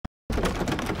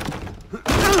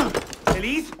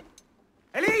Elise?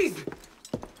 Elise!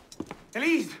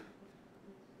 Elise!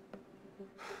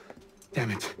 Damn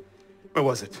it. Where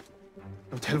was it?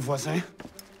 L'hôtel voisin?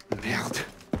 Merde.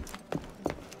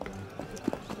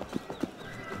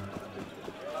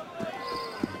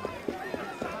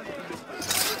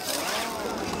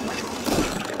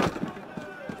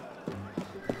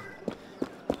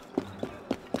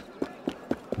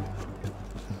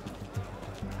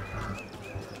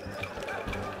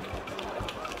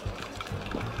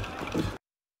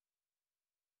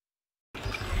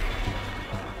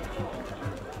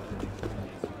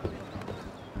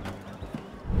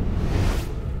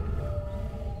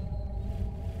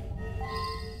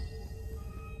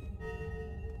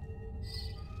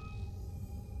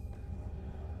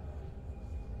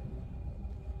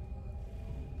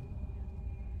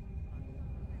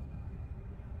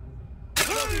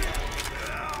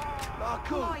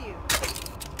 Who are you?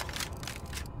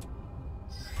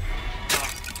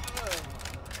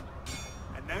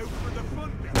 And now for the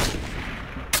fun bit.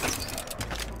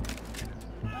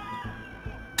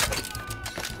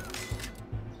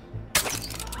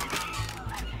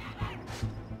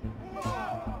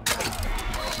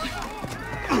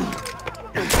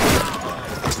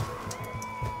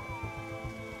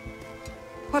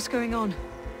 What's going on?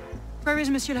 Where is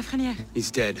Monsieur Lafrenière?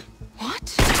 He's dead.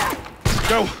 What?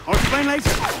 Go! I'll explain later!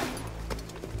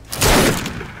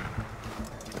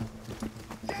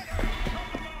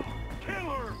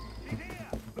 Killer! He's here!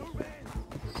 Move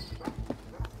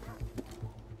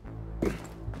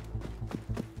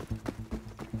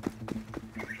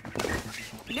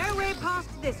in! No way past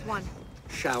this one.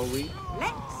 Shall we?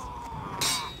 Let's.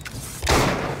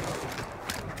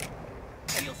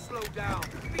 He'll slow down.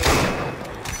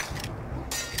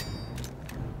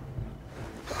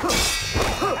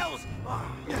 Hell's...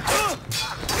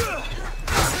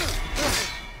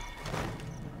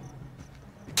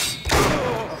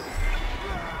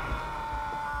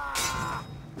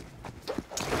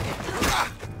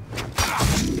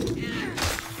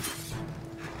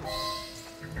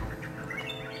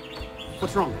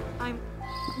 What's wrong? I'm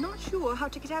not sure how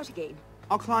to get out again.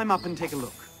 I'll climb up and take a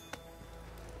look.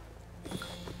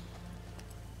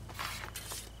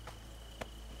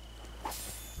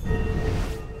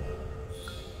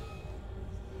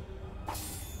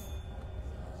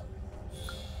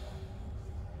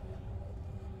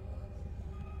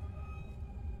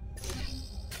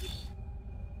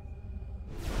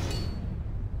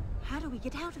 How do we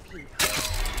get out of here?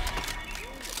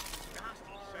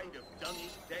 Nasty side of dungy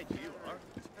dead you are.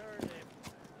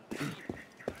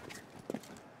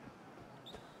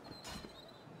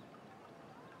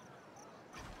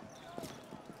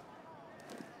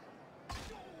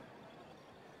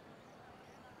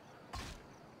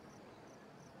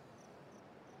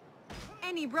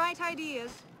 Any bright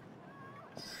ideas?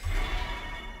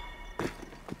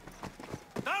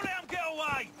 Don't let him get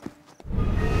away!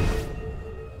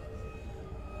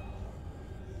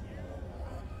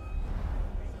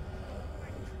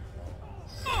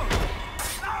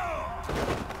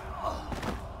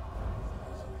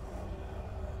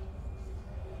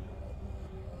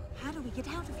 How do we get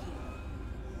out of here?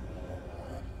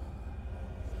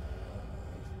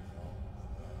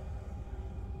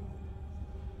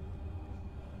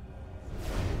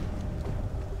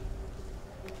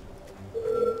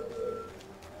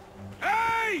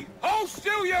 Hey! Hold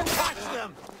still, you catch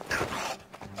them!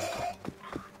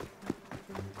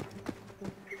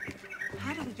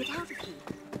 How do we get out of here?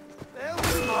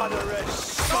 They'll mother a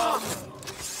son!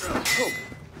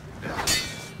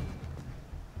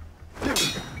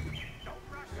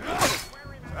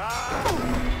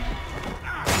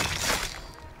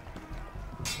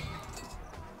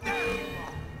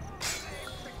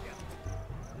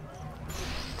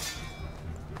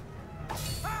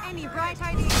 Any bright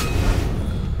ideas?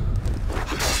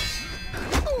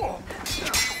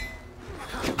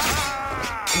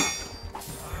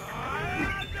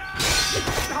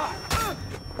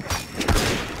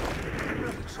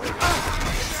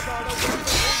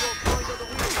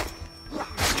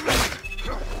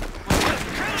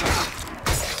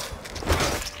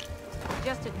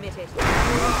 Just admit it.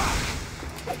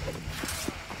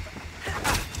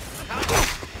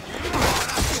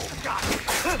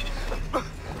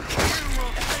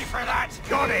 For that!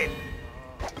 Got him!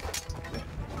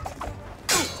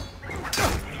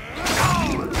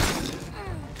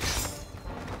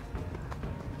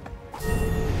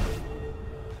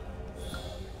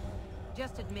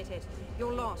 Just admit it.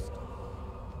 You're lost.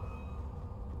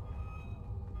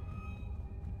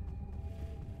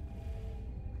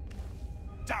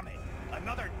 Damn it!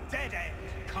 Another dead end!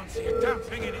 Can't see a damn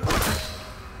thing in it!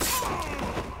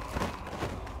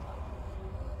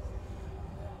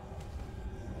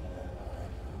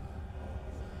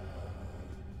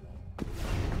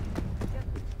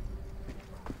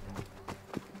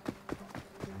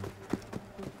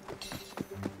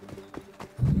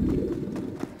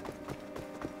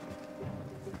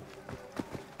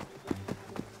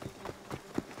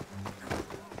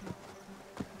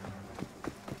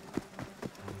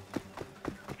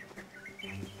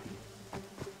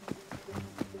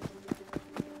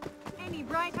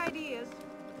 ideas.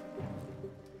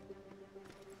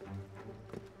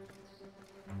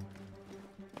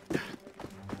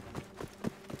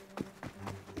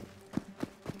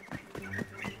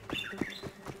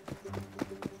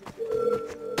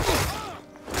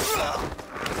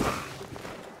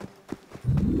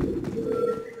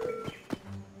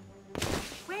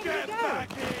 Where do we go?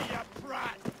 Back here, you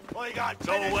brat! Well, you got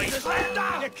Go away,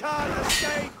 You can't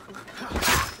escape!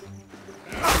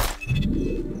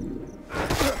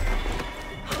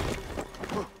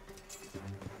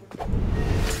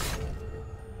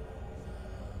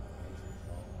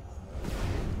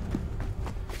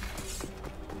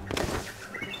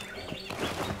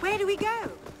 Where do we go?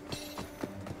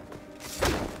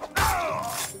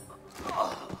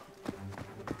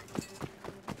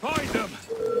 Find them!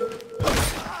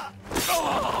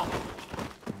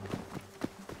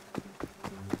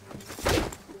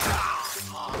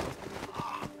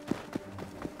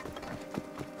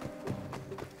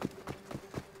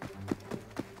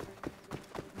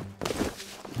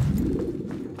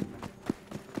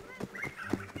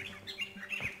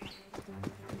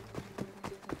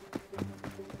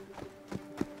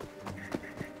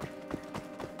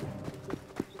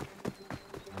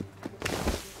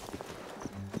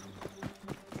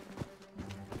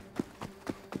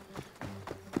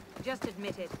 Just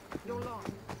admit it. You're lost.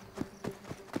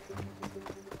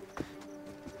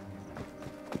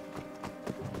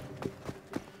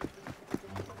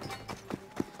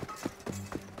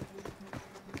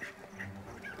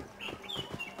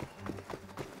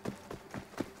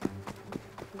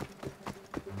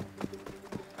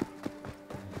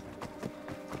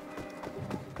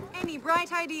 Any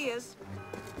bright ideas?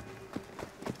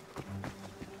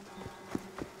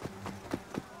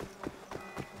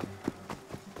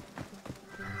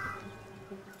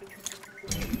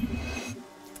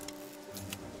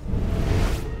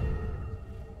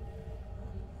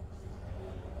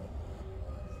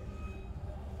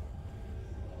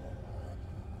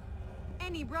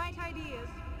 Any bright ideas?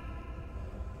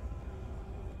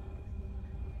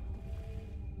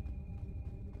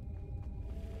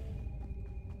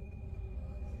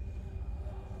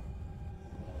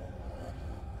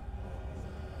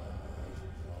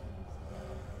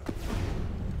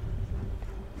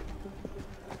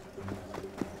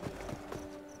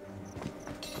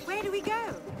 Where do we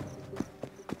go?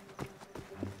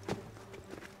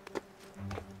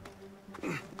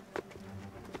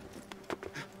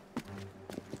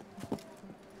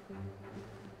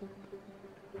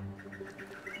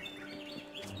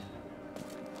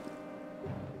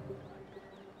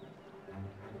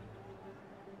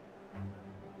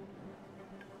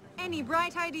 Any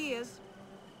bright ideas?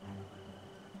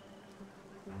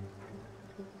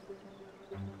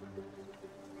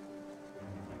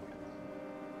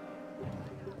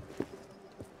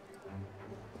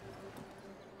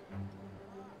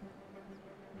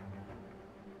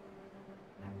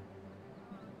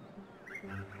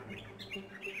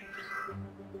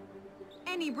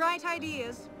 Any bright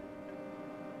ideas?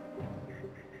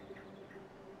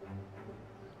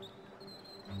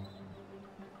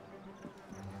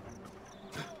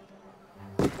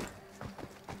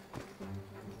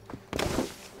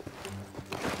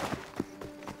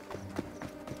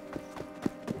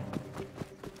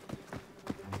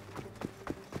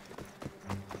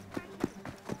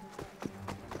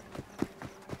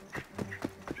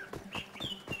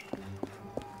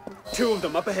 Two of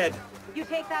them up ahead. You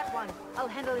take that one. I'll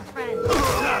handle his friend.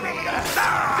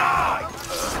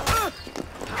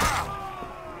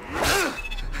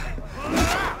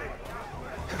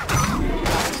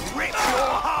 Rip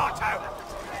your heart out!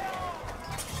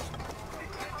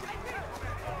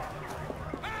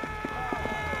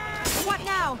 What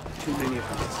now? Too many of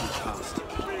them get sneak past.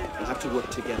 We'll have to work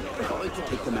together to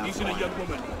take them out. He's in a young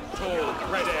woman. Tall,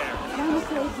 red hair. I'm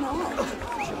afraid not.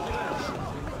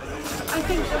 I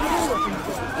think they're all looking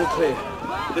for it. We're clear.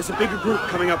 There's a bigger group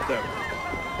coming up, though.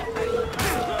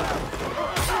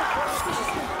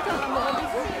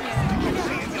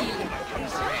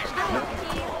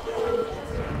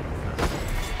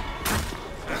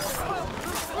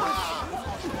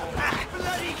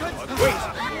 Wait!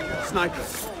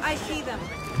 Snipers. I see them.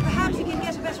 Perhaps you can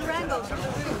get a better angle.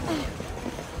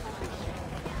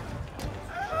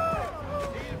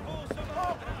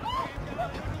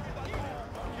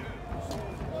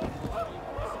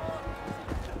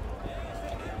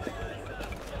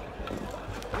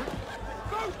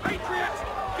 Go, Patriots!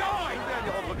 Guy!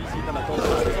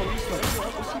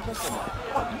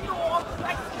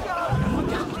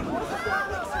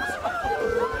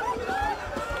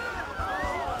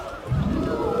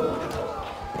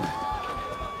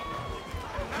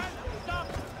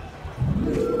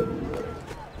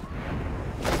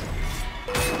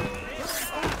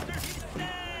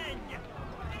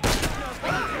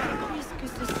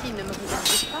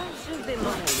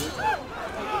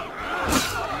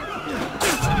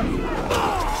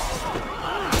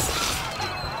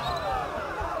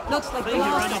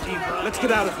 Let's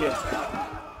get out of here.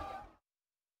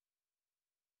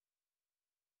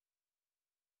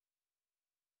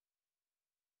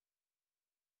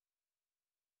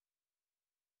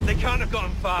 They can't have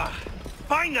gotten far.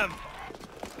 Find them!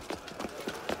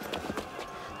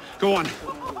 Go on.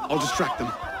 I'll distract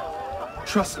them.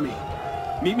 Trust me.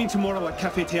 Meet me tomorrow at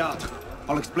Café Théâtre.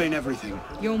 I'll explain everything.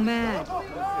 You're mad.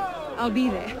 I'll be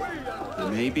there. You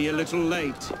may be a little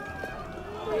late.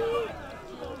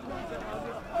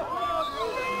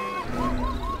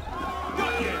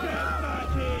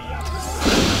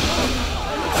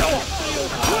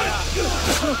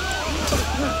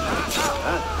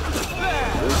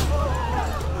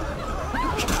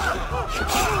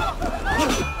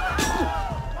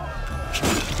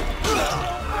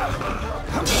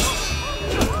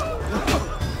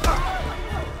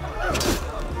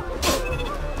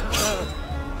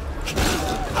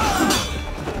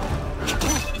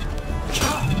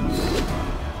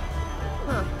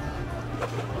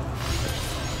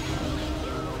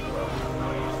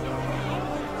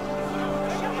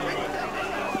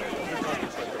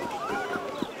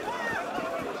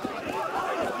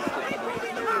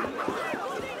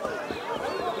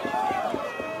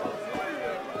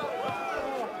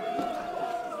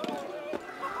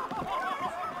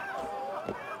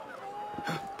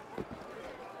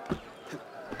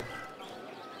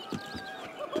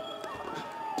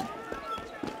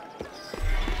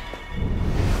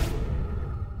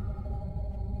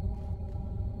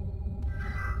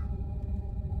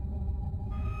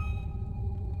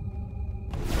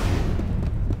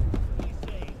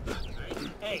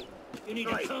 You need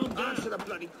to calm down. Answer the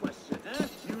bloody question, huh?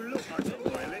 You look like a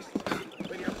royalist.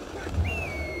 When you're...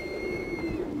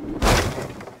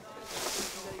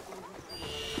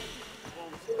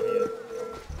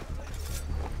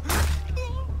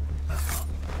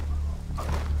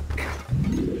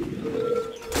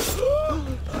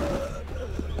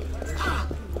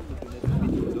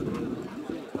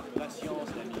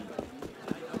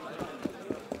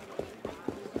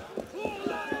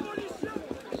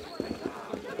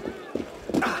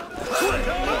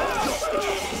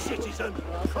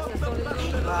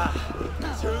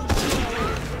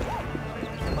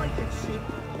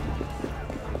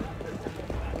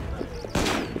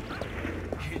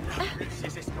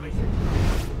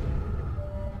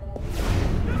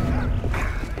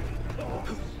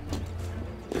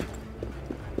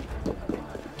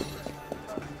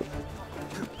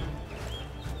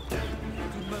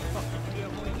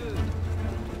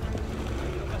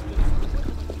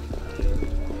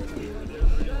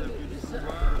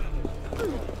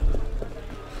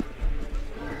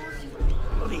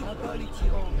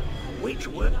 Which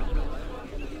word?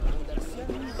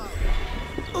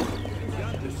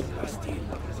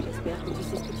 J'espère que tu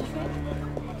sais ce que tu fais.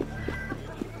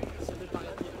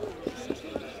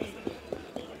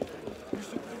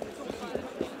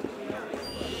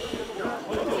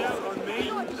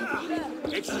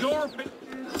 It's your...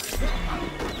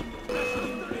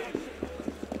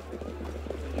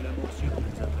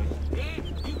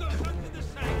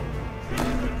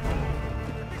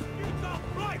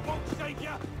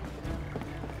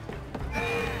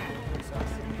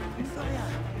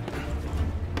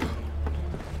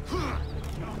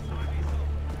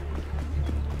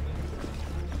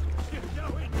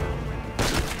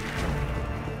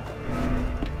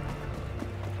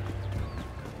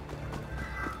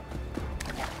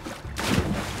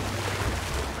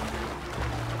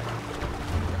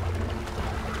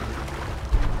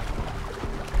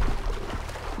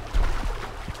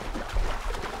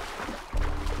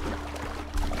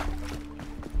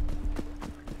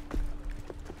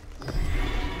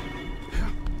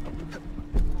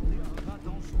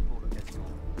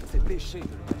 péché de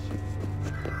le cacher.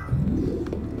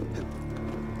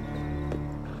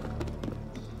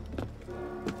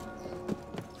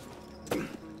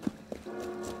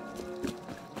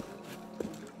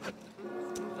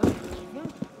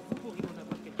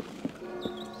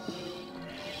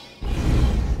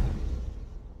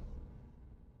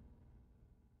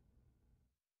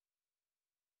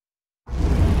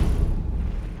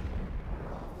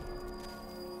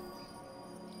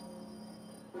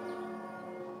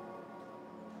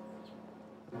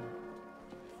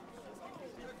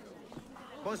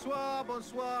 Bonsoir,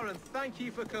 bonsoir, and thank you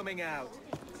for coming out.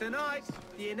 Tonight,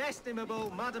 the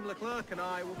inestimable Madame Leclerc and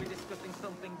I will be discussing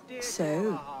something dear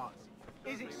to our hearts.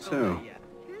 Is it So,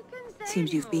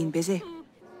 Seems you've been busy.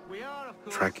 We are, of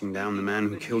course, tracking down the man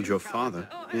who killed your father,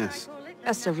 yes.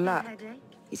 Best of luck.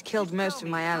 He's killed most of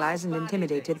my allies and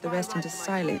intimidated the rest into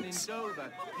silence.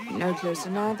 I'm no closer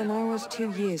now than I was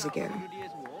 2 years ago.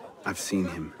 I've seen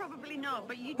him.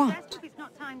 but you'd What? best hope it's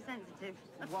not time sensitive.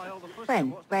 When?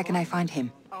 Where can I find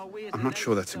him? I'm not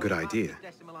sure that's a good idea.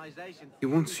 He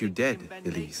wants you dead,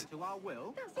 Elise.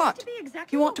 What?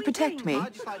 You want to protect me?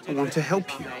 I want to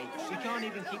help you.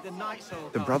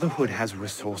 The Brotherhood has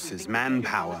resources,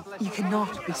 manpower. You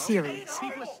cannot be serious.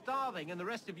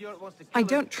 I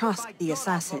don't trust the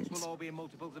assassins. And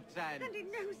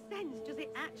in no sense does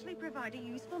it actually provide a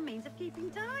useful means of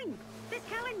keeping time. This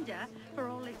calendar, for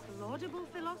all its laudable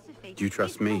philosophy, Do you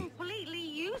trust is me? completely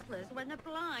useless when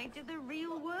applied to the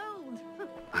real world.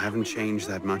 I haven't changed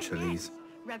that much, Elise.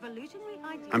 Revolutionary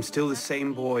ideas I'm still the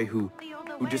same boy who the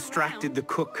other way distracted around. the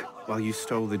cook while you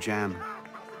stole the jam.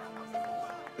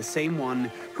 The same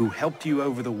one who helped you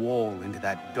over the wall into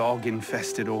that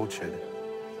dog-infested orchard.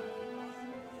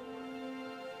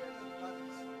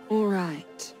 All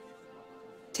right.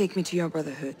 Take me to your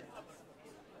Brotherhood.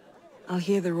 I'll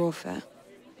hear their offer.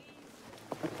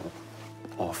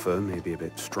 Offer may be a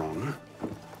bit strong.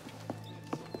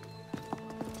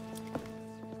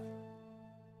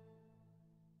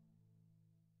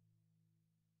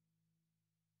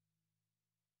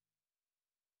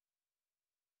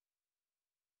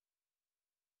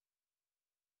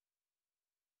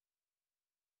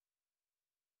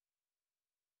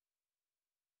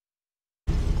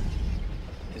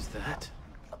 Is that?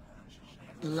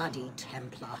 Bloody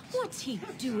Templar. What's he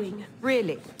doing?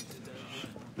 Really?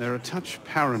 They're a touch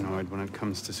paranoid when it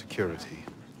comes to security.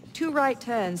 2 right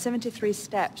turns, 73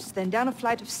 steps, then down a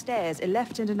flight of stairs, a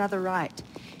left and another right.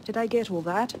 Did I get all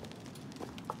that?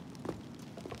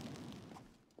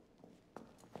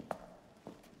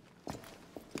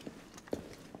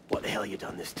 What the hell you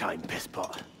done this time,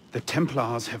 pisspot? The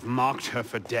Templars have marked her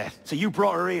for death. So you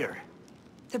brought her here?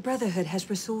 The Brotherhood has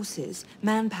resources,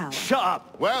 manpower. Shut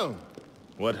up! Well,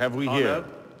 what have we here?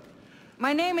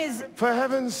 My name is... For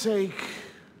heaven's sake,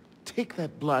 take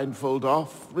that blindfold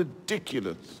off.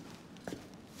 Ridiculous.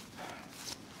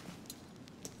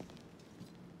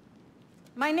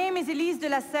 My name is Elise de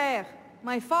la Serre.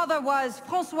 My father was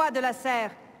François de la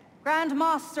Serre, Grand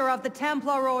Master of the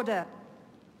Templar Order.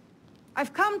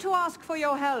 I've come to ask for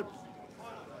your help.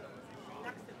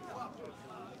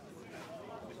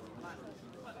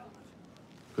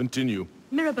 Continue.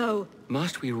 Mirabeau,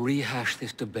 Must we rehash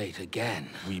this debate again?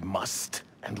 We must,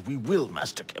 and we will,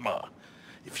 Master Kemar.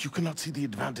 If you cannot see the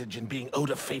advantage in being owed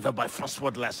a favor by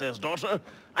François de la Serre's daughter,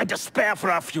 I despair for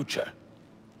our future.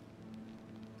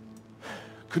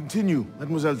 Continue,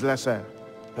 Mademoiselle de la Serre.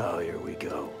 Oh, here we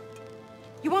go.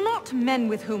 You are not men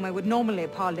with whom I would normally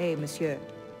parley, monsieur.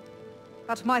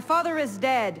 But my father is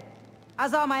dead,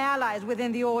 as are my allies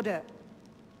within the Order.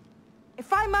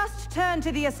 If I must turn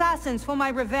to the assassins for my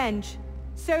revenge,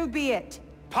 so be it.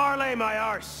 Parlay my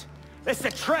arse! This is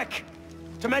a trick!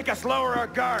 To make us lower our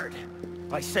guard!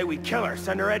 I say we kill her,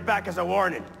 send her head back as a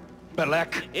warning.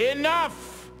 Belek.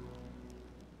 Enough!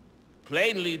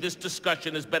 Plainly, this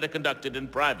discussion is better conducted in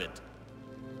private.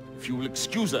 If you will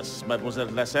excuse us, Mademoiselle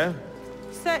de la Serre.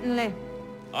 Certainly.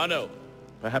 Arno,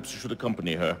 perhaps you should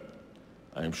accompany her.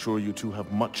 I am sure you two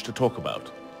have much to talk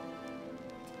about.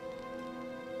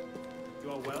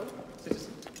 You are well, citizen?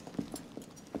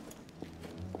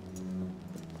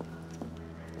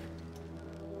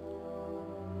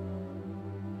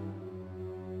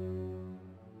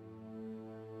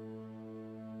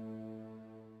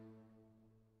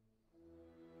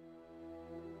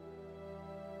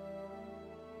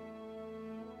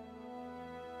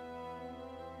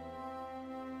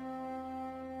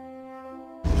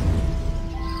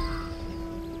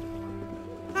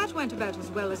 That went about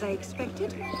as well as I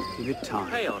expected. Give it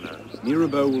time. Hey, Honor.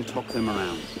 Mirabeau will talk them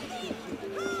around.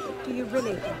 Do you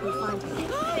really think we'll find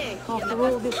him? After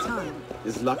all this time?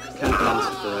 His luck can't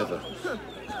last forever.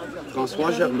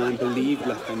 François Germain believed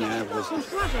Lafrenière was...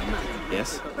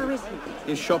 Yes? Where is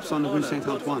he? His shop's on Rue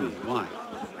Saint-Antoine. Why?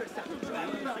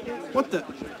 What the...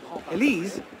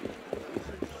 Elise?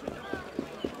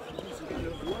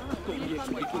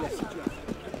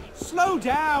 Slow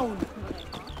down!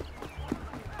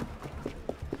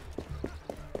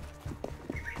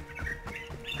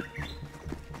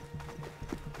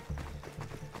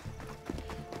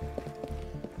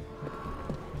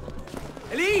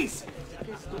 Elise!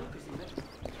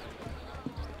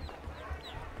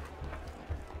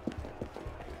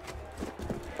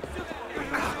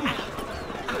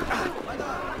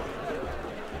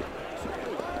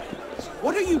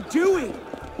 What are you doing?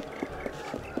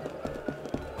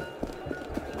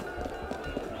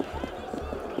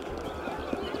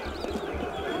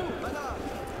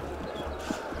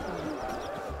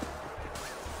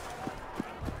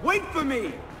 Wait for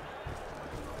me!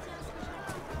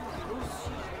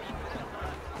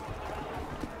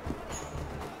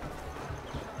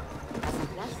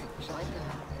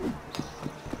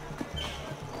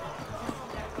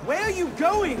 you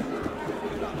going?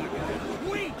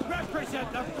 We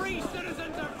represent the free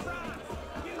citizens of France!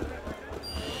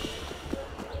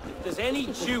 If there's any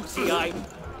duty,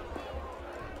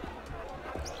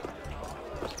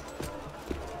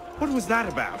 What was that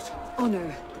about?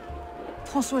 Honor.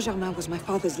 François Germain was my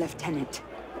father's lieutenant.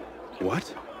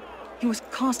 What? He was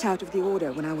cast out of the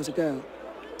order when I was a girl.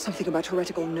 Something about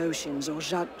heretical notions or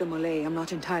Jacques de Molay, I'm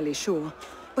not entirely sure.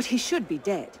 But he should be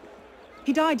dead.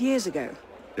 He died years ago.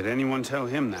 Did anyone tell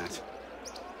him that?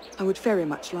 I would very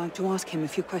much like to ask him a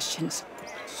few questions.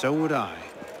 So would I.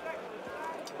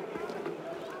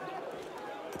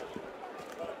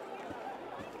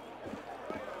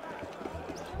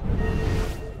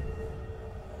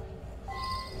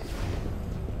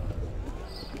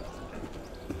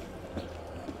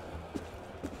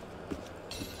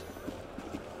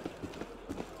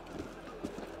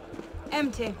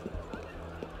 Empty.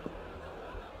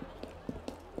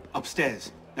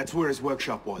 Upstairs. That's where his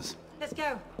workshop was. Let's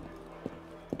go.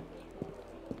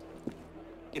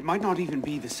 It might not even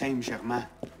be the same Germain.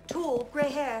 Tall, grey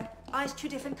hair, eyes two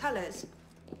different colors.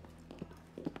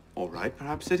 All right,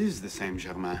 perhaps it is the same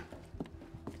Germain.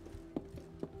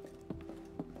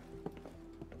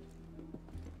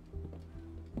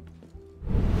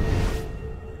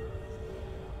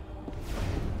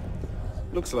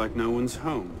 Looks like no one's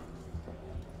home.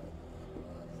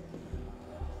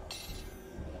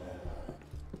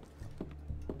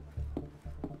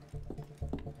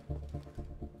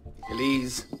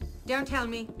 Elise. Don't tell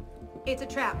me. It's a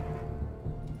trap.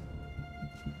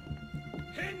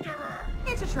 Hinderer!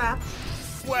 It's a trap.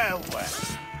 Well,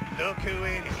 look who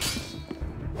it is.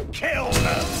 Kill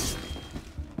them!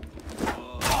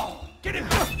 Get him!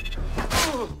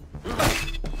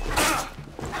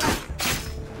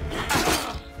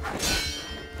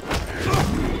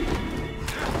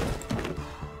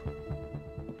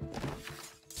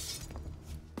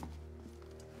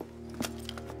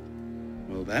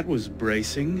 Well, that was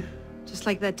bracing. Just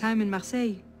like that time in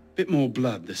Marseille. Bit more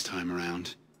blood this time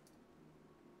around.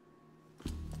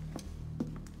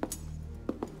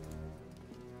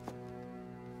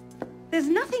 There's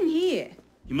nothing here.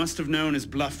 He must have known his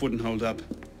bluff wouldn't hold up.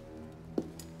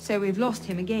 So we've lost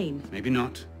him again. Maybe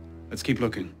not. Let's keep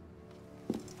looking.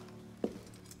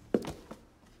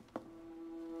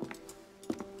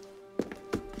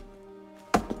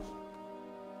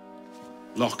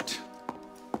 Locked.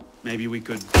 Maybe we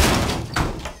could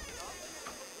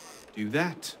do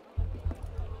that.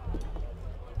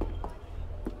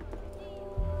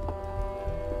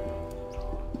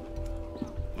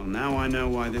 Well, now I know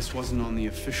why this wasn't on the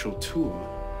official tour.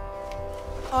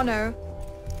 Oh no.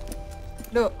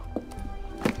 Look.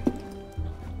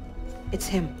 It's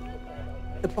him.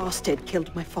 The bastard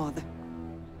killed my father.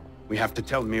 We have to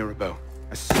tell Mirabeau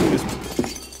as soon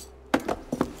as...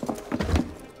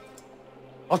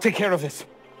 I'll take care of this.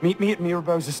 Meet me at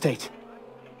Mirabeau's estate.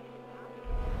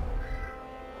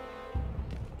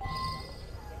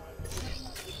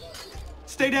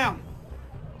 Stay down!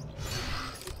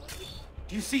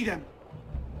 Do you see them?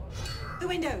 The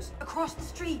windows, across the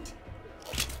street.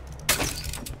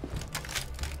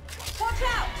 Watch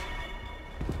out!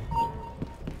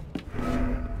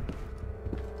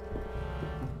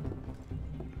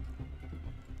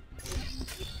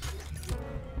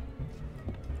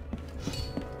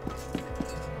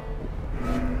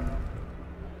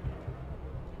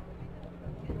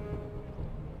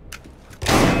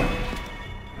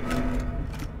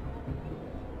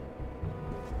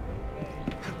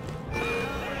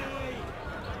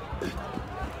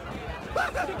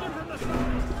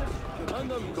 Un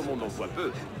homme comme on en voit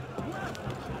peu.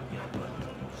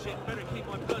 Shit, better keep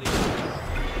my bloody...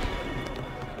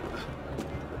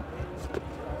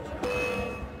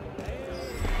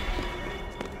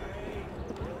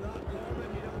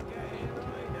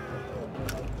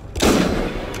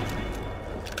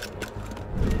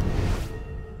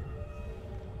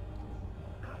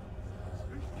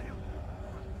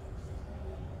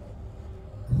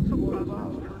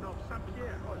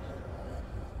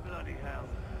 Bloody hell.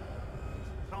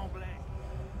 Tremblant.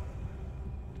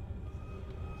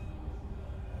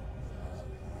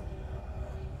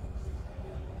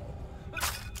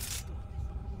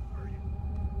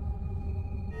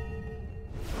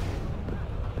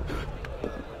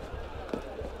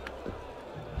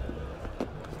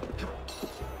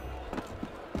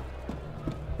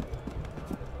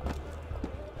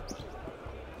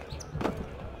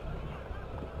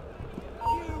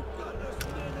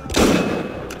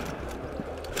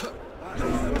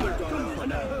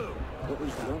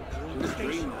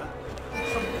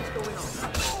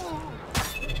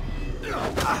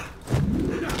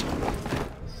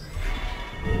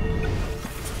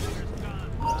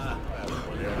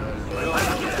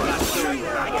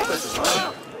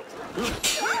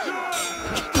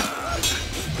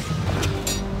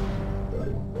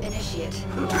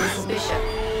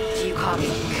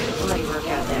 Bloody work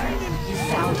out there. You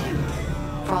found him.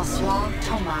 Francois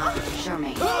Thomas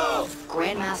Germain.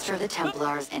 Grandmaster of the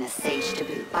Templars and a sage to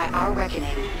boot. By our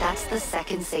reckoning, that's the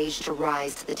second sage to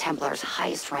rise to the Templars'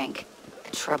 highest rank.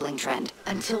 A troubling trend.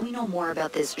 Until we know more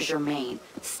about this Germain,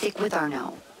 stick with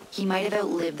Arnaud. He might have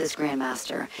outlived this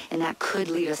Grandmaster, and that could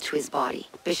lead us to his body.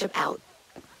 Bishop out.